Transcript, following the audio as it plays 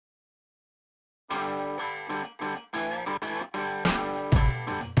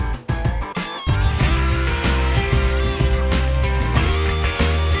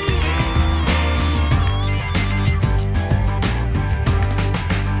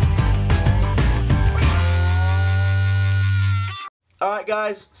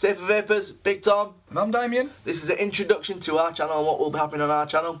Alright guys, Safer Vapers, Big Tom. And I'm Damien. This is an introduction to our channel and what will be happening on our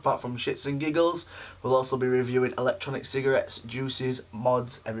channel. Apart from shits and giggles, we'll also be reviewing electronic cigarettes, juices,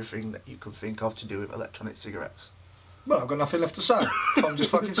 mods, everything that you could think of to do with electronic cigarettes. Well, I've got nothing left to say. Tom just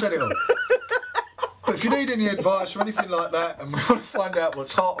fucking said it all. But if you need any advice or anything like that and we want to find out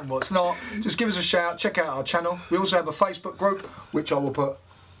what's hot and what's not, just give us a shout, check out our channel. We also have a Facebook group, which I will put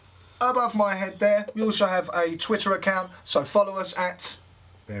above my head there. We also have a Twitter account, so follow us at,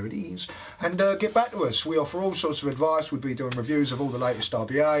 there it is, and get back to us. We offer all sorts of advice. We'll be doing reviews of all the latest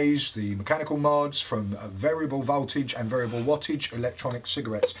RBAs, the mechanical mods from variable voltage and variable wattage electronic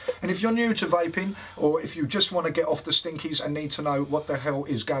cigarettes. And if you're new to vaping, or if you just want to get off the stinkies and need to know what the hell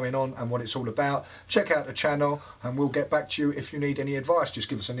is going on and what it's all about, check out the channel and we'll get back to you if you need any advice. Just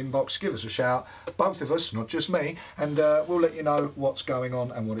give us an inbox, give us a shout, both of us, not just me, and we'll let you know what's going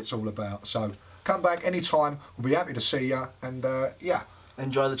on and what it's all about. So come back anytime, we'll be happy to see you, and yeah.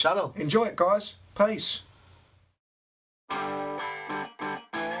 Enjoy the channel. Enjoy it, guys. Peace.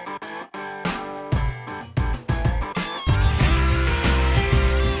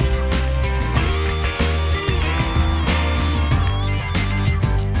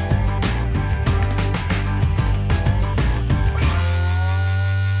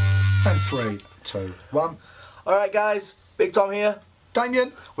 And 3, 2, 1. Alright guys, Big Tom here.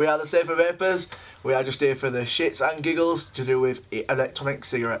 Damien. We are the Safer Vapers. We are just here for the shits and giggles to do with electronic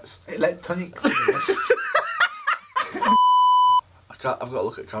cigarettes. Electronic cigarettes. I've got to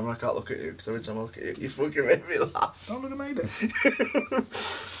look at camera, I can't look at you, because every time I look at you, you fucking make me laugh. Don't look at me then.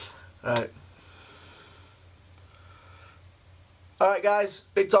 Right. Alright guys,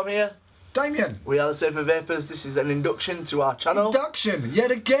 Big Tom here. Damien. We are the Safer Vapers. This is an induction to our channel. Induction,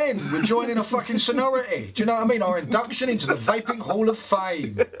 yet again. We're joining a fucking sonority. Do you know what I mean? Our induction into the Vaping Hall of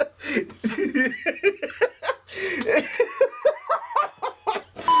Fame.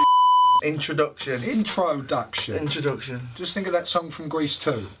 Introduction. Introduction. Just think of that song from Grease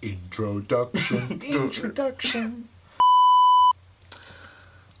 2. Introduction. Introduction.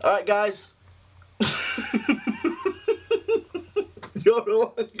 Alright guys. You're the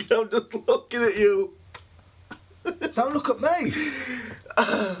one, I'm just looking at you. Don't look at me.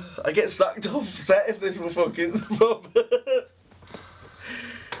 I get sacked off set if this were fucking spub.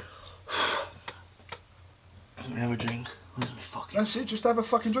 Let me have a drink. Where's my fucking... That's it, just have a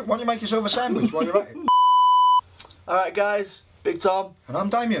fucking drink. Why don't you make yourself a sandwich while you're at it? Alright guys, Big Tom. And I'm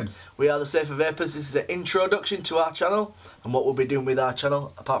Damien. We are the Safer Vapers. This is an introduction to our channel and what we'll be doing with our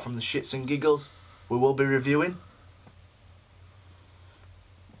channel, apart from the shits and giggles, we will be reviewing.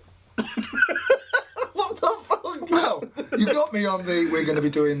 What the fuck? Well, you got me on the we're going to be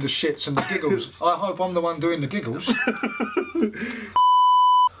doing the shits and the giggles. I hope I'm the one doing the giggles.